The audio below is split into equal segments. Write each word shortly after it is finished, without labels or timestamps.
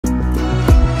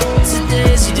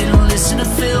the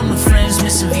film with friends,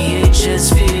 missing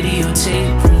VHS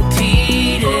videotape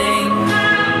repeating.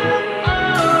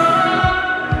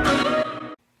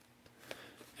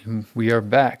 And we are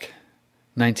back.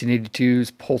 1982's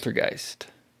Poltergeist.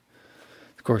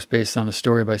 Of course, based on a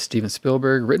story by Steven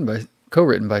Spielberg,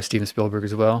 co-written by Steven Spielberg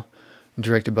as well,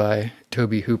 directed by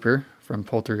Tobe Hooper from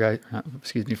from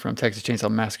Texas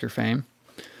Chainsaw Massacre fame.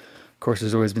 Of course,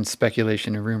 there's always been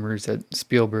speculation and rumors that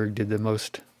Spielberg did the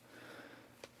most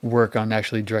work on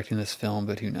actually directing this film,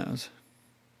 but who knows?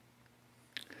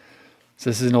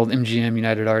 So this is an old MGM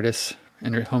United Artists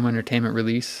home entertainment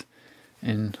release,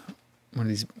 and one of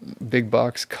these big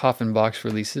box, coffin box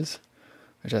releases,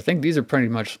 which I think these are pretty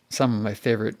much some of my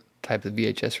favorite type of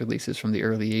VHS releases from the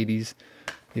early 80s,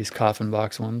 these coffin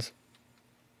box ones.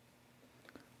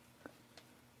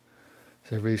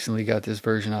 So I recently got this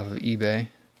version off of eBay.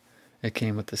 It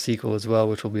came with the sequel as well,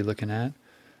 which we'll be looking at.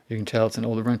 You can tell it's an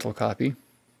old rental copy.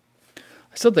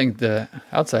 I still think the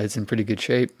outside's in pretty good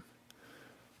shape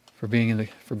for being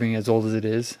as old as it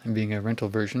is and being a rental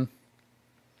version.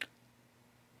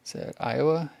 It's at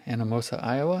Anamosa,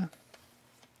 Iowa.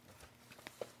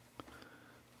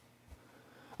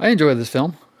 I enjoy this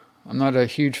film. I'm not a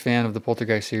huge fan of the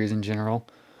Poltergeist series in general.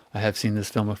 I have seen this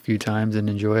film a few times and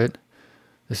enjoy it.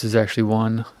 This is actually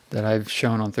one that I've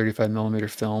shown on 35mm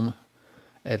film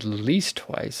at least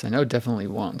twice. I know definitely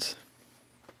once.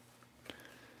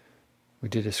 We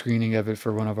did a screening of it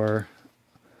for one of our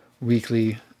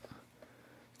weekly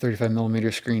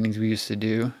 35mm screenings we used to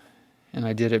do. And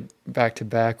I did it back to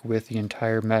back with the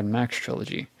entire Mad Max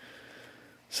trilogy.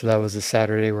 So that was a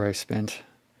Saturday where I spent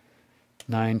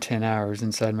 9-10 hours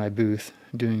inside my booth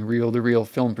doing reel-to-reel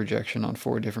film projection on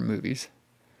 4 different movies.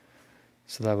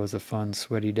 So that was a fun,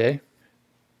 sweaty day.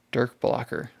 Dirk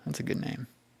Blocker, that's a good name.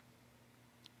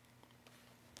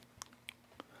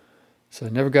 So I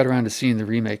never got around to seeing the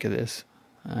remake of this.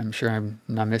 I'm sure I'm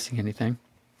not missing anything.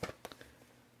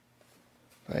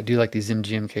 But I do like these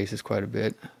MGM cases quite a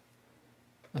bit.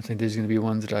 I think these are going to be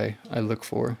ones that I look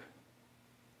for.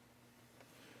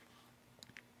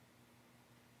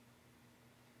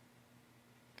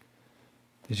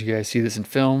 Did you guys see this in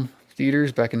film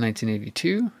theaters back in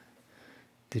 1982?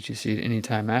 Did you see it any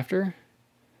time after?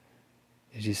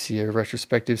 Did you see a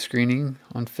retrospective screening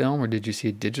on film, or did you see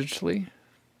it digitally?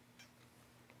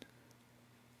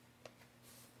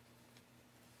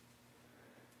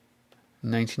 In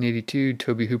 1982,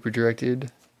 Tobe Hooper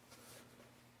directed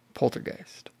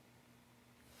Poltergeist.